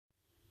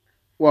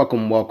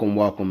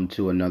Welcome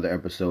to another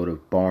episode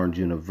of Barnes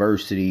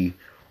University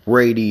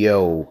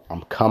Radio.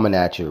 I'm coming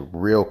at you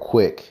real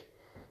quick.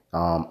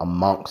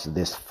 Amongst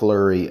this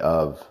flurry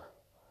of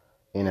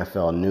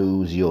NFL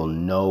news, you'll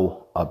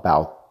know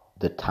about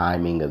the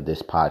timing of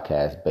this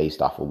podcast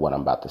based off of what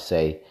I'm about to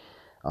say.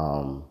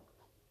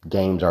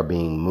 Games are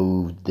being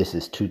moved. This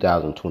is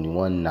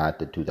 2021, not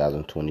the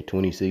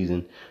 2020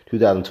 season.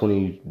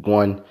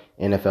 2021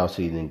 NFL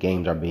season,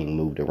 games are being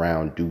moved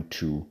around due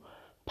to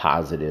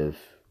positive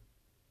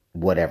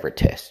whatever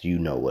test, you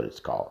know what it's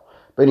called.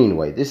 But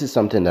anyway, this is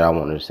something that I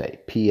wanted to say.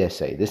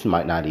 PSA, this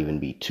might not even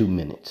be 2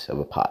 minutes of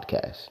a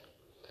podcast.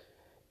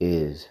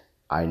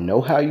 I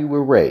know how you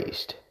were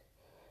raised,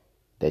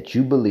 that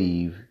you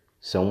believe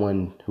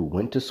someone who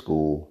went to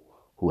school,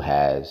 who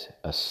has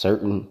a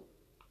certain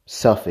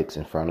suffix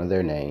in front of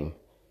their name,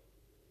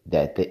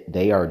 that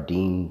they are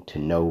deemed to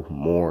know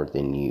more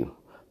than you.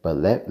 But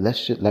let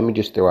me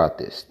just throw out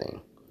this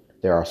thing.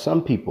 There are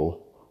some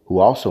people who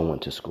also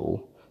went to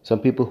school, some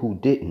people who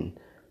didn't,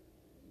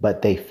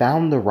 but they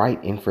found the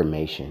right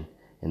information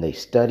and they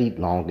studied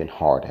long and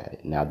hard at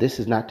it. Now,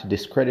 this is not to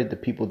discredit the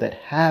people that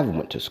have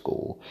went to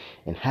school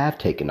and have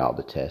taken all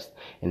the tests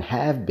and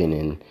have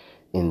been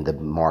in the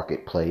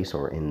marketplace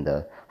or in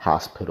the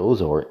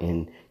hospitals or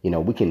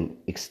we can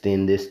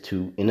extend this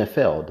to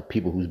NFL, the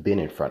people who's been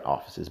in front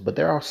offices. But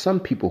there are some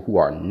people who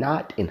are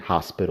not in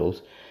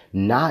hospitals,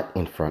 not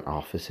in front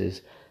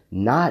offices,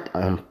 not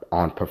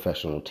on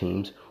professional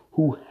teams,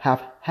 who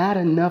have had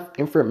enough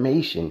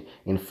information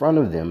in front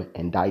of them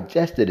and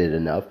digested it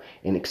enough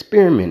and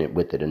experimented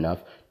with it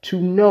enough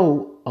to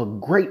know a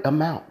great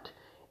amount.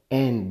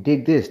 And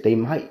dig this, they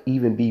might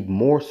even be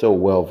more so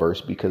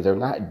well-versed because they're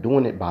not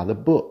doing it by the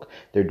book.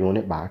 They're doing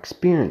it by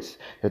experience.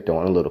 They're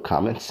throwing a little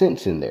common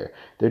sense in there.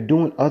 They're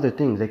doing other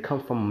things. They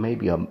come from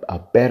maybe a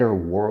better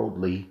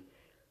worldly,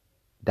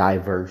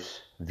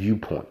 diverse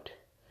viewpoint.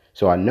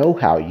 So I know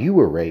how you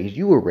were raised.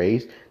 You were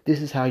raised,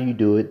 this is how you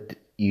do it.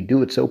 You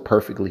do it so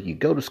perfectly. You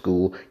go to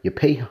school, you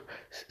pay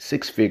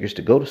 6 figures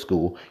to go to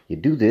school. You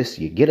do this,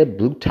 you get a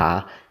blue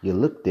tie, you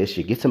look this,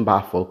 you get some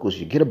bifocals,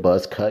 you get a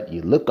buzz cut,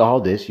 you look all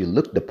this, you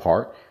look the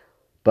part.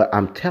 But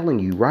I'm telling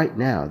you right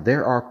now,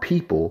 there are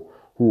people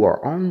who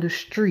are on the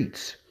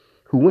streets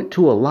who went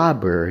to a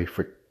library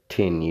for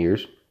 10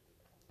 years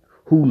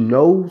who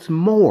knows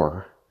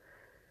more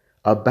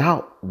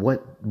about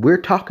what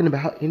we're talking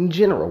about in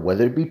general,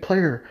 whether it be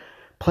player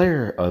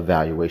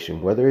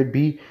evaluation, whether it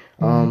be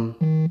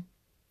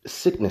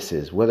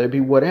sicknesses, whether it be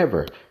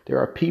whatever. There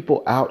are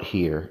people out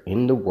here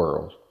in the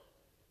world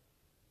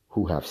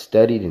who have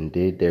studied and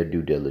did their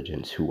due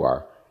diligence,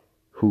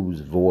 whose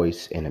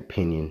voice and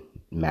opinion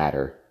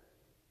matter.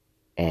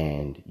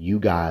 And you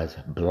guys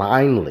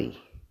blindly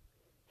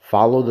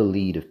follow the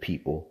lead of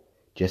people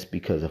just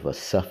because of a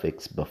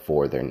suffix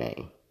before their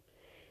name.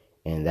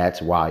 And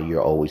that's why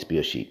you'll always be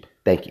a sheep.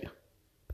 Thank you.